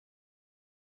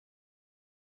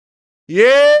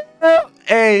Yeah,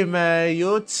 hey man,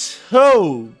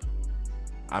 YouTube.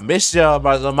 I missed y'all,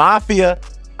 Marso Mafia.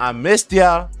 I missed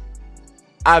y'all.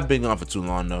 I've been gone for too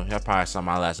long though. Y'all probably saw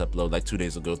my last upload like 2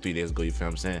 days ago, 3 days ago. You feel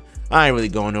what I'm saying? I ain't really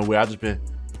going nowhere. I just been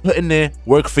putting in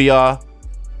work for y'all.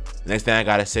 Next thing I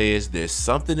gotta say is there's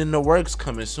something in the works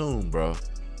coming soon, bro.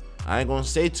 I ain't gonna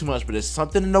say too much, but there's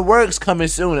something in the works coming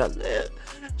soon.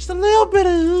 Just a little bit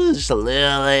of, just a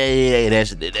little, hey,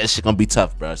 that shit gonna be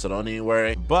tough, bro. So don't even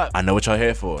worry. But I know what y'all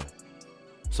here for.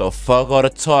 So fuck all the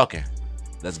talking.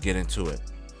 Let's get into it.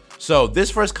 So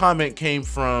this first comment came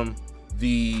from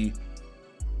the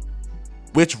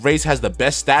which race has the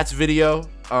best stats video.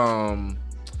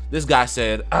 This guy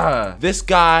said, this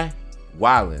guy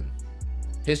wildin'.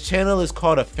 His channel is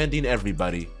called Offending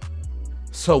Everybody.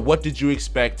 So what did you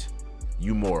expect,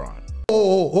 you moron?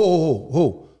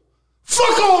 Oh.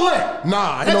 Fuck all that!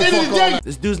 Nah, ain't no fuck all that.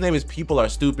 This dude's name is People Are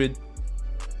Stupid.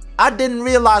 I didn't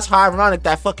realize how ironic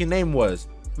that fucking name was.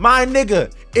 My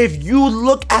nigga, if you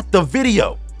look at the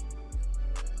video,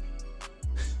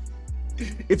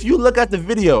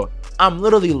 I'm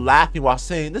literally laughing while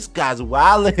saying, this guy's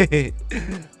wildin'.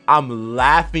 I'm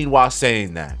laughing while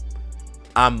saying that.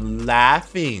 I'm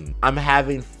laughing. I'm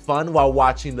having fun while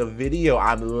watching the video.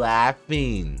 I'm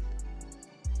laughing.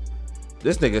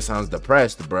 This nigga sounds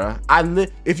depressed, bruh.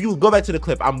 If you go back to the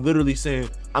clip, I'm literally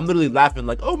laughing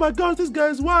like, oh my gosh, this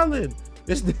guy's wildin'.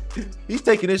 He's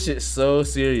taking this shit so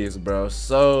serious, bro.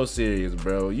 So serious,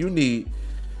 bro.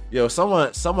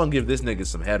 Someone give this nigga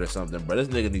some head or something, bro. This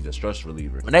nigga needs a stress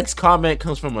reliever. My next comment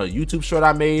comes from a YouTube short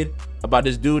I made about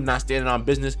this dude not standing on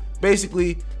business.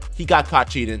 Basically, he got caught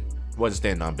cheating. Wasn't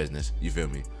standing on business. You feel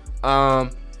me?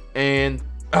 The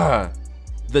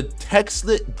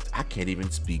Texas, I can't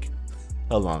even speak.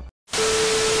 Hold on.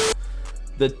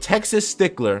 The Texas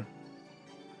Stickler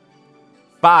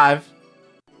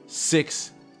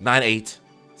 5698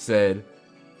 said,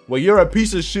 well, you're a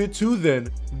piece of shit too then.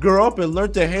 Grow up and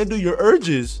learn to handle your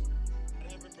urges.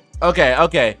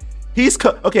 Okay. He's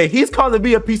calling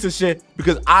me a piece of shit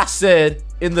because I said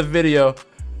in the video,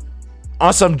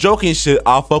 on some joking shit,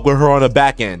 I'll fuck with her on the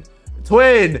back end.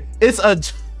 Twin, it's a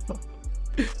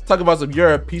talk about some,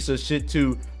 you're a piece of shit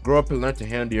too. Grow up and learn to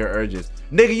handle your urges.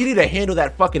 Nigga, you need to handle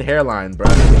that fucking hairline, bro.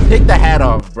 Take the hat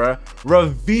off, bro.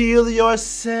 Reveal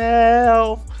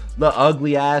yourself. The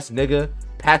ugly ass nigga.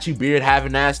 Patchy beard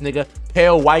having ass nigga.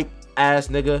 Pale white ass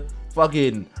nigga.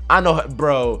 Fucking, I know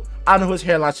his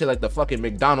hairline shit like the fucking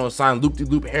McDonald's sign.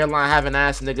 Loop-de-loop hairline having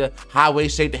ass nigga. Highway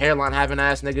shaped hairline having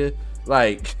ass nigga.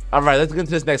 Like, all right, let's get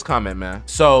into this next comment, man.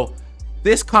 So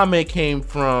this comment came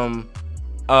from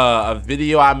a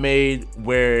video I made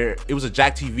where it was a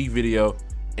Jack TV video,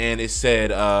 and it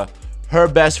said her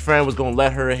best friend was gonna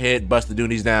let her hit, bust the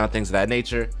Doonies down, things of that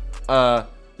nature.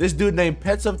 This dude named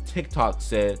Pets of TikTok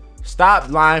said, stop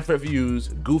lying for views,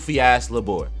 goofy ass little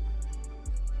boy.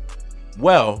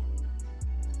 Well,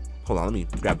 hold on, let me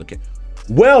grab the camera.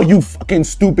 Well, you fucking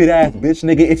stupid ass bitch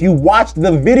nigga, if you watched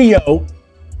the video,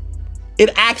 it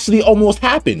actually almost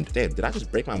happened. Damn, did I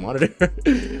just break my monitor?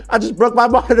 I just broke my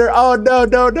monitor. Oh no.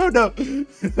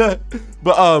 But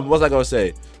what was I gonna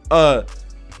say?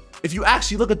 If you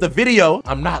actually look at the video,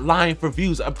 I'm not lying for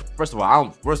views. First of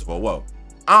all, whoa.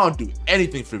 I don't do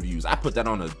anything for views. I put that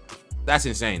on that's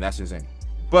insane.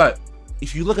 But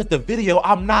if you look at the video,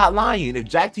 I'm not lying. If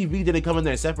Jack TV didn't come in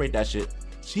there and separate that shit,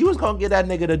 she was gonna get that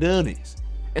nigga the Doonies.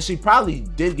 And she probably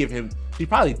did give him the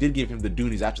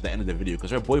Doonies after the end of the video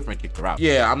because her boyfriend kicked her out.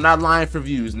 Yeah, I'm not lying for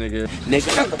views, nigga.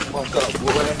 Shut the fuck up,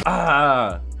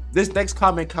 boy. This next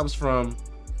comment comes from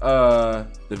the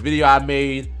video I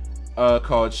made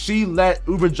called She Let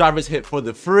Uber Drivers Hit for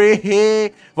the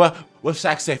Free. What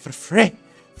Shaq say? For the free?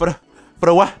 For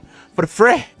the what? For the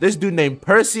free? This dude named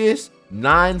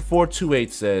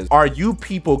Perseus9428 says, are you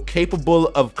people capable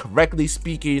of correctly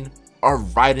speaking or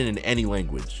writing in any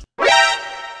language?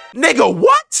 Nigga,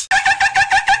 what?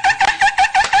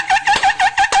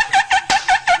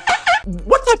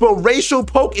 What type of racial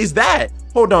poke is that?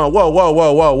 Hold on, whoa.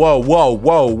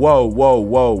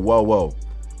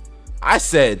 I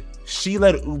said she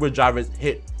let Uber drivers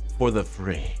hit for the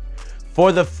free.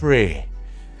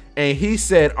 And he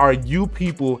said, are you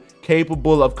people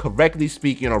capable of correctly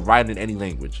speaking or writing in any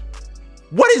language?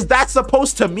 What is that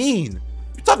supposed to mean?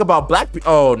 You talk about black people.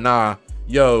 Oh, nah.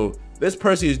 Yo, this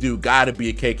Perseus dude gotta be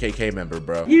a KKK member,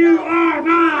 bro. You are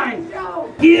mine!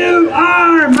 You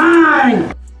are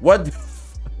mine! What?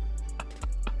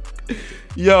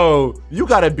 Yo, you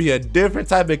gotta be a different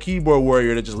type of keyboard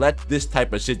warrior to just let this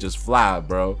type of shit just fly,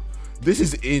 bro. This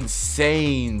is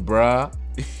insane, bro.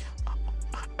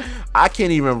 I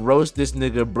can't even roast this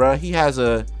nigga, bro. He has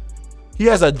a He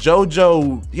has a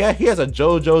JoJo. Yeah, he has a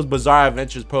JoJo's Bizarre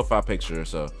Adventures profile picture.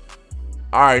 So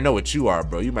I already know what you are,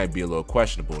 bro. You might be a little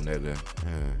questionable, nigga.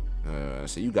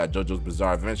 So you got JoJo's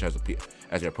Bizarre Adventure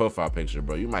as your profile picture,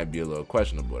 bro. You might be a little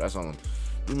questionable. That's all.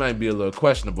 You might be a little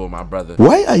questionable, my brother.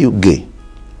 Why are you gay?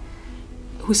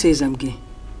 Who says I'm gay?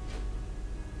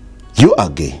 You are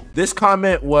gay. This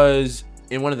comment was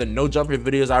in one of the No Jumper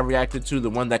videos I reacted to, the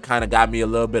one that kind of got me a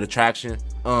little bit of traction.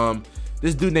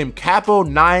 This dude named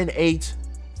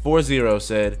Capo9840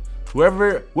 said,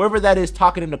 whoever that is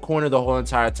talking in the corner the whole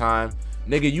entire time,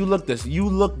 nigga,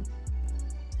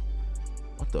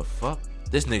 what the fuck?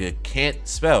 This nigga can't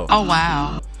spell. Oh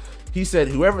wow. He said,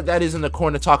 whoever that is in the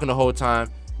corner talking the whole time,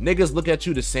 niggas look at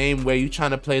you the same way. You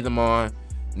trying to play them on.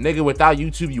 Nigga, without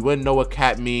YouTube, you wouldn't know what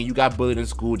cat mean. You got bullied in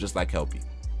school just like Helpy.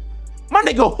 My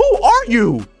nigga, who are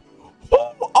you? Who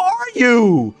are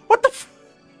you? What the f?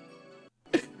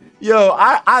 Yo,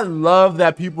 I love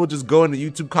that people just go into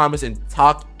YouTube comments and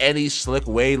talk any slick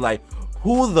way. Like,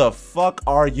 who the fuck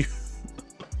are you?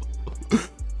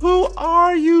 Who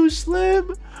are you,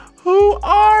 Slim? Who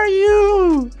are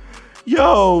you?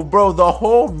 Yo, bro, the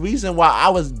whole reason why I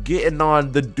was getting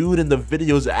on the dude in the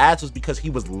video's ass was because he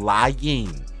was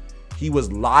lying. He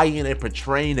was lying and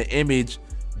portraying an image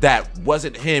that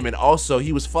wasn't him. And also,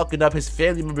 he was fucking up his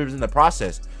family members in the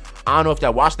process. I don't know if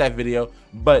y'all watched that video,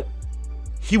 but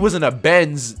he was in a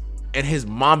Benz and his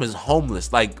mom is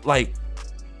homeless. Like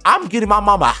I'm getting my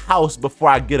mom a house before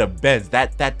I get a Benz.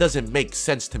 That doesn't make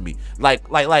sense to me.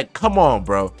 Like, come on,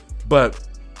 bro. But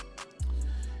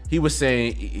he was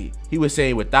saying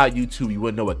without YouTube, you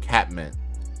wouldn't know what cap meant.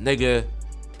 Nigga,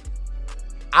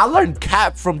 I learned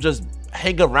cap from just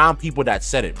hanging around people that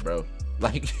said it, bro.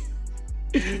 Like,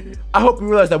 I hope you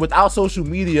realize that without social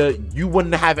media, you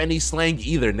wouldn't have any slang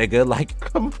either, nigga. Like,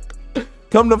 come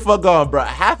the fuck on, bro.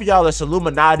 Half of y'all are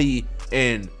Illuminati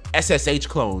and SSH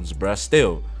clones, bro,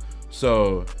 still.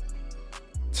 So,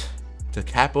 to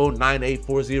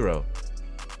Capo9840,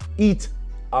 eat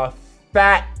a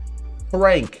fat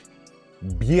Frank,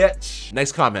 bitch.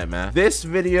 Next comment, man. This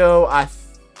video, I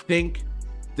think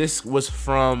this was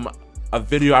from a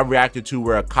video I reacted to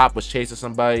where a cop was chasing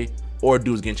somebody, or a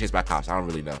dude was getting chased by cops. I don't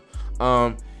really know.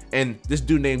 And this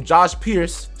dude named Josh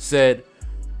Pierce said,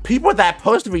 people that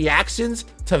post reactions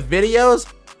to videos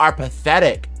are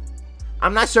pathetic.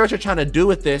 I'm not sure what you're trying to do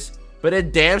with this, but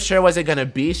it damn sure wasn't gonna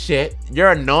be shit.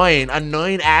 You're annoying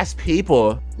ass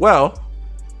people. Well,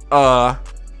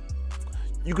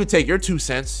 you could take your 2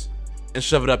 cents and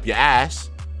shove it up your ass,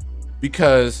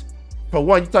 because for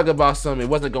one, you talk about something, it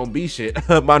wasn't gonna be shit.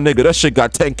 My nigga, that shit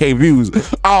got 10K views.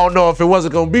 I don't know if it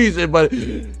wasn't gonna be shit, but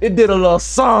it did a little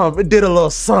sum. It did a little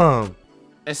sum.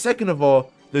 And second of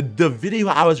all, the video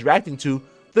I was reacting to,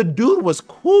 the dude was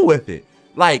cool with it.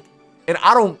 Like, and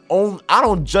I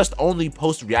don't just only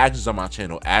post reactions on my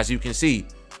channel. As you can see,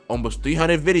 almost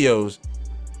 300 videos.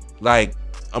 Like,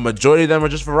 a majority of them are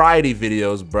just variety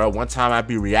videos, bro. One time I'd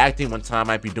be reacting, one time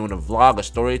I'd be doing a vlog, a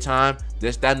story time,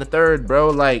 this, that, and the third, bro.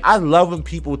 Like, I love when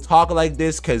people talk like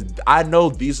this, because I know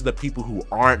these are the people who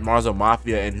aren't Marso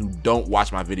Mafia and who don't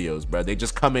watch my videos, bro. They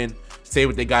just come in, say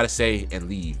what they gotta say, and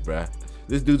leave, bro.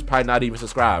 This dude's probably not even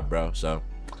subscribed, bro. So,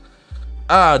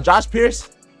 Josh Pierce,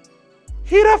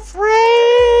 he the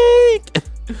freak.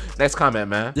 Next comment,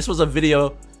 man. This was a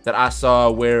video that I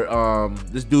saw where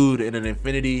this dude in an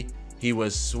Infinity, he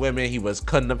was swimming, he was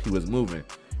cutting up, he was moving.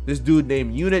 This dude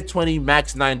named Unit 20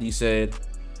 Max 90 said,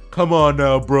 "Come on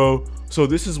now, bro. So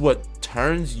this is what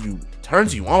turns you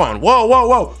on." Whoa, whoa,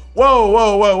 whoa, whoa, whoa,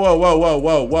 whoa, whoa, whoa, whoa,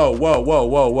 whoa, whoa, whoa, whoa,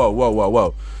 whoa, whoa, whoa, whoa,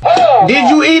 whoa. Did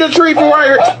you eat a tree from right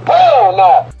here? Hell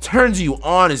no. Turns you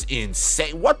on is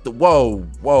insane. What the? Whoa,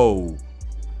 whoa,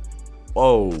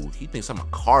 whoa. He thinks I'm a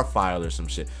car file or some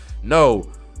shit. No.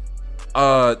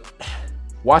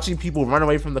 Watching people run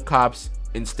away from the cops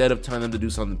instead of telling them to do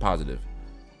something positive.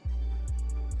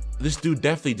 This dude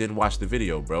definitely didn't watch the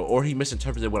video, bro, or he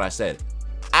misinterpreted what I said.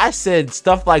 I said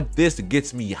stuff like this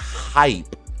gets me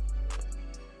hype.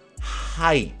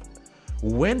 Hype.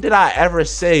 When did I ever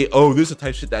say, oh, this is the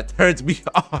type of shit that turns me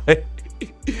on?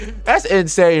 That's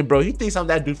insane, bro. He thinks I'm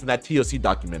that dude from that TLC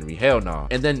documentary. Hell no.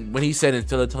 And then when he said,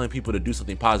 instead of telling people to do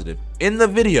something positive, in the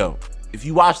video, if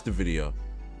you watch the video,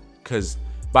 because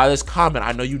by this comment,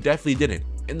 I know you definitely didn't.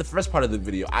 In the first part of the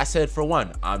video, I said, for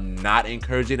one, I'm not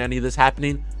encouraging any of this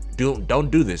happening.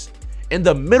 Don't do this. In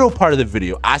the middle part of the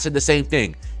video, I said the same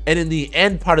thing. And in the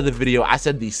end part of the video, I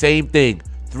said the same thing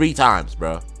 3 times,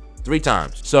 bro. 3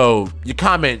 times. So your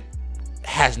comment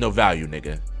has no value,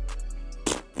 nigga.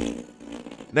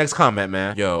 Next comment,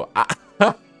 man. Yo,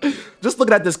 just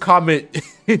looking at this comment,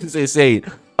 it's insane.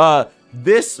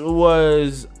 This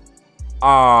was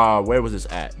Where was this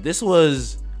at? This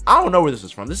was, I don't know where this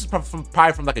is from. This is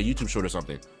probably from like a YouTube short or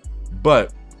something.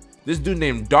 But this dude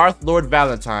named Darth Lord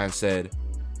Valentine said,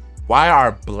 why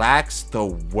are blacks the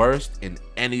worst in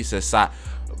any society?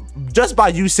 Just by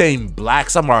you saying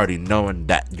blacks, I'm already knowing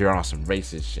that you're on some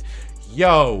racist shit.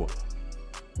 Yo,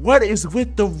 what is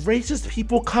with the racist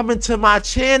people coming to my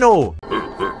channel?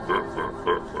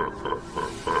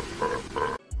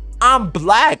 I'm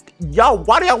black. Yo,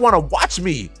 why do y'all want to watch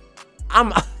me?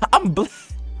 I'm black.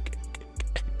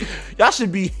 Y'all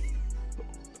should be.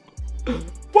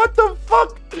 What the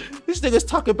fuck? This nigga's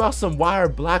talking about some why are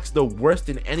blacks the worst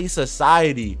in any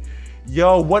society.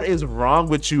 Yo, what is wrong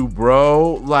with you,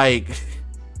 bro? Like,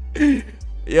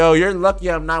 yo, you're lucky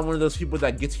I'm not one of those people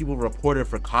that gets people reported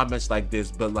for comments like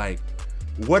this, but like,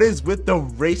 what is with the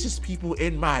racist people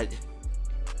in my...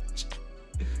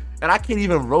 And I can't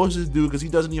even roast this dude because he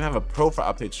doesn't even have a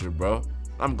profile picture, bro.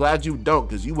 I'm glad you don't,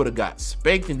 because you would have got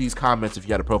spanked in these comments if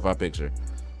you had a profile picture.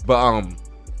 But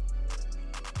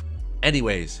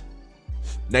anyways,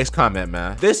 next comment,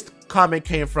 man. This comment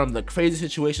came from the Crazy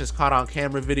Situations Caught on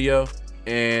Camera video,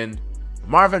 and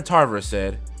Marvin Tarver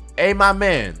said, hey, my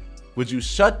man, would you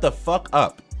shut the fuck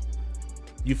up?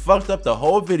 You fucked up the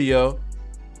whole video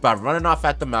by running off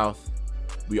at the mouth.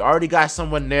 We already got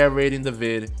someone narrating the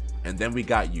vid, and then we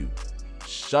got you.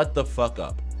 Shut the fuck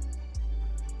up.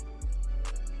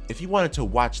 If you wanted to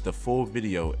watch the full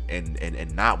video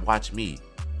and not watch me,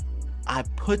 I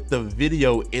put the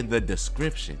video in the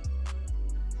description.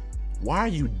 Why are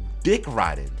you dick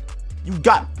riding? You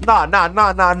got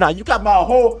nah. You got my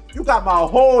whole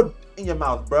in your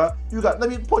mouth, bruh. Let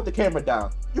me put the camera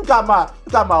down. You got my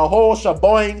whole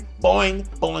shaboing, boing,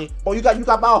 boing. Boy, you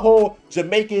got my whole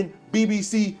Jamaican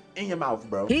BBC in your mouth,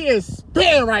 bro. He is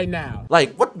spitting right now.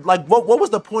 What was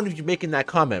the point of you making that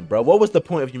comment, bro? What was the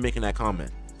point of you making that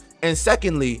comment? And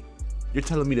secondly, you're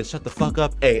telling me to shut the fuck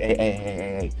up?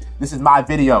 Hey. This is my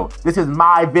video. This is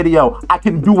my video. I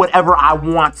can do whatever I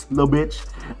want, little bitch.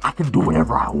 I can do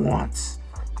whatever I want.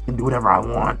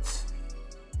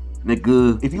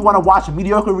 Nigga, if you want to watch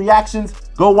mediocre reactions,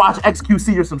 go watch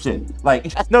XQC or some shit.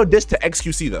 Like, that's no diss to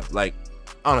XQC though. Like,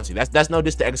 honestly, that's no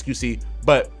diss to XQC.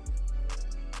 But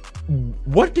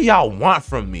what do y'all want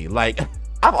from me? Like,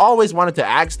 I've always wanted to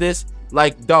ask this.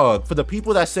 Like, dog, for the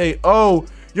people that say, oh,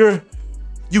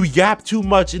 you yap too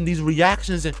much in these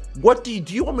reactions, and what do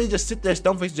you want me to just sit there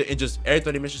stone faced and just every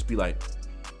 30 minutes just be like,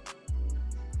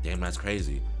 damn, that's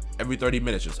crazy. Every 30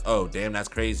 minutes just, oh, damn, that's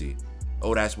crazy.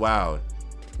 Oh, that's wild.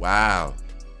 Wow.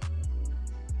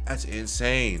 That's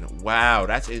insane. Wow,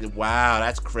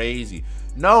 that's crazy.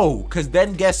 No, because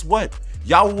then guess what?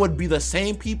 Y'all would be the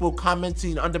same people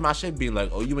commenting under my shit being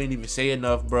like, oh, you ain't even say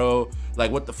enough, bro.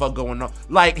 Like, what the fuck going on?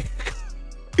 Like,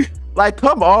 like,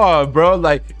 come on, bro.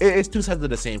 Like, it's two sides of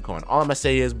the same coin. All I'm gonna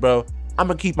say is, bro, I'm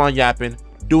gonna keep on yapping,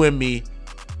 doing me,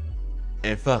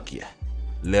 and fuck yeah.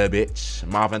 Little bitch.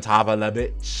 Marvin Tarver, little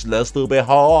bitch. Little stupid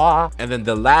whore. And then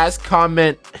the last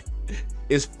comment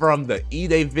is from the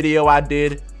E-Day video I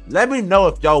did. Let me know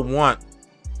if y'all want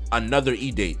another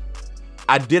E-Date.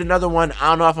 I did another one. I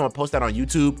don't know if I'm gonna post that on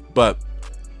YouTube, but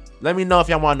let me know if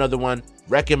y'all want another one.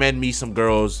 Recommend me some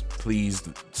girls, please.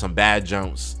 Some bad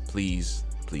jumps, please.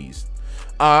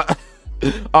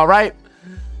 All right.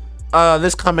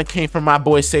 This comment came from my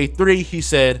boy Say3. He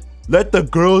said, let the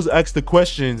girls ask the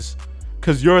questions,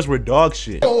 cause yours were dog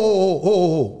shit.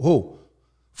 Oh.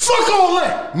 Fuck all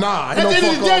that. Nah, ain't no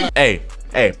fuck all that.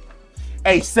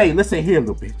 Hey, Say, listen here,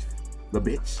 little bitch.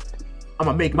 I'm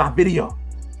gonna make my video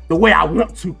the way I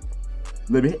want to,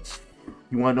 little bitch.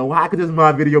 You wanna know why? Cause it's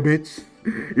my video, bitch.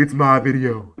 It's my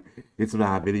video. It's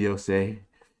my video, Say.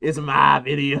 It's my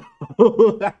video.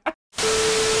 Oh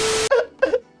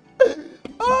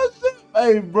shit.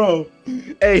 Hey, bro.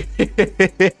 Hey.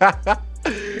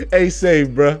 Hey, Say,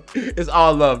 bro. It's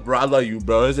all love, bro. I love you,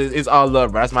 bro. It's all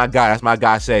love, bro. That's my guy. That's my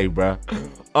guy, Say, bro.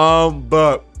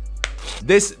 But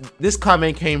this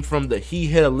comment came from the He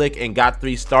Hit a Lick and Got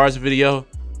 3 Stars video.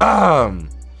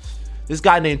 This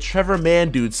guy named Trevor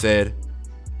Mandude said,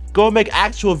 go make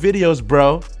actual videos,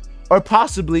 bro, or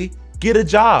possibly get a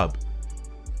job.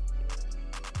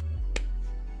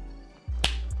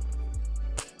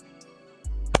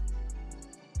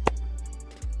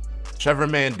 Trevor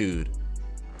Mandude.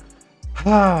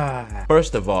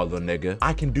 First of all, little nigga,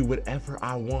 I can do whatever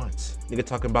I want. Nigga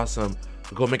talking about some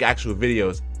go make actual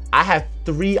videos. I have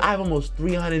almost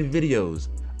 300 videos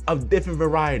of different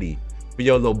variety for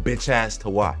your little bitch ass to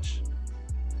watch.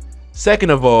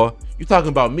 Second of all, you talking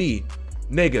about me,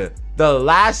 nigga. The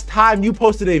last time you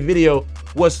posted a video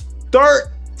was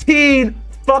 13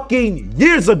 fucking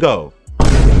years ago.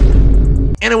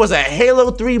 And it was a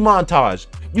Halo 3 montage.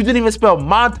 You didn't even spell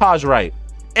montage right.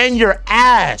 And your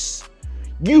ass.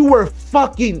 You were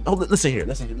fucking, oh, listen here.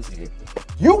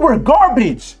 You were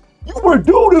garbage. You were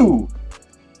doo-doo.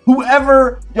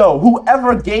 Whoever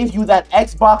gave you that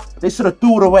Xbox, they should have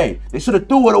threw it away. They should have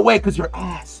threw it away because you're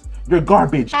ass. You're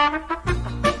garbage.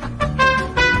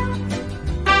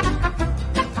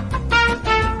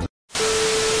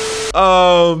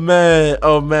 Oh man.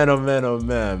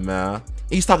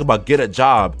 He's talking about get a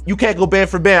job. You can't go ban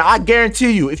for ban. I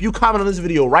guarantee you, if you comment on this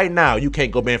video right now, you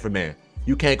can't go ban for ban.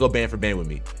 You can't go ban for ban with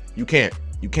me. You can't.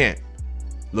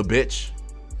 Little bitch.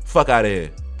 Fuck out of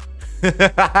here.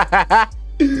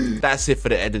 That's it for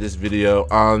the end of this video.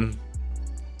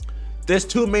 There's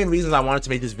two main reasons I wanted to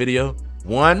make this video.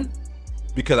 One,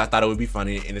 because I thought it would be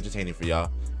funny and entertaining for y'all.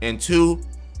 And two,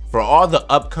 for all the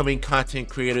upcoming content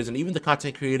creators and even the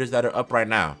content creators that are up right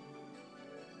now.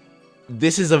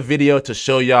 This is a video to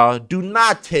show y'all, do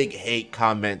not take hate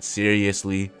comments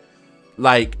seriously.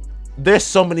 Like, there's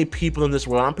so many people in this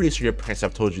world, I'm pretty sure your parents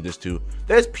have told you this too.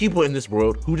 There's people in this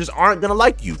world who just aren't gonna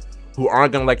like you, who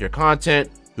aren't gonna like your content,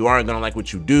 who aren't gonna like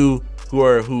what you do,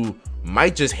 who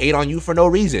might just hate on you for no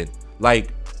reason.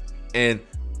 Like, and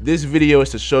this video is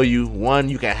to show you, one,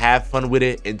 you can have fun with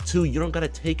it, and two, you don't gotta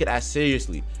take it as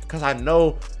seriously. Cause I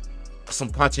know some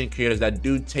content creators that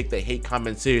do take the hate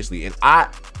comments seriously, and I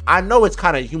know it's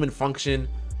kind of human function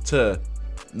to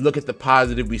look at the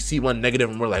positive. We see one negative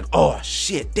and we're like, oh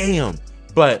shit, damn.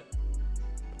 But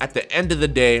at the end of the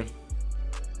day,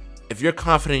 if you're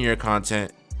confident in your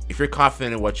content, if you're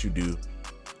confident in what you do,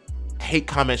 hate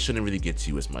comments shouldn't really get to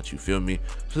you as much, you feel me?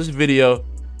 So this video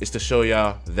is to show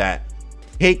y'all that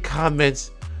hate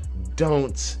comments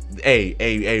don't,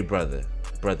 hey brother,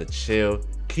 chill.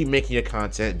 Keep making your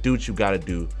content, do what you gotta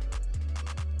do.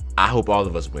 I hope all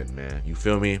of us win, man, you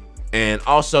feel me? And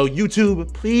also,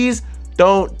 YouTube, please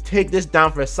don't take this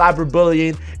down for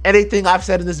cyberbullying. Anything I've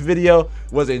said in this video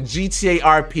was in GTA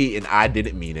RP and I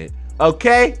didn't mean it,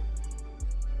 okay?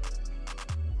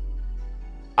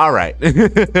 All right.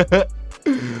 But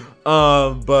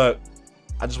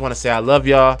I just want to say I love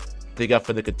y'all. Thank y'all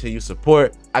for the continued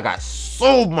support. I got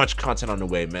so much content on the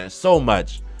way, man, so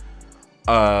much.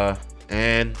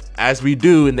 And as we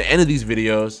do in the end of these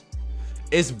videos,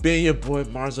 it's been your boy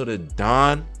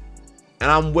MarsothaDon, and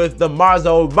I'm with the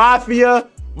Marso Mafia,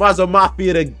 Marso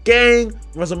Mafia the gang,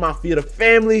 Marso Mafia the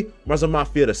family, Marso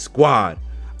Mafia the squad.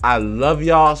 I love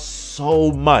y'all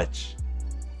so much,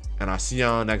 and I'll see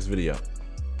y'all in the next video.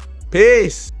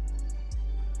 Peace.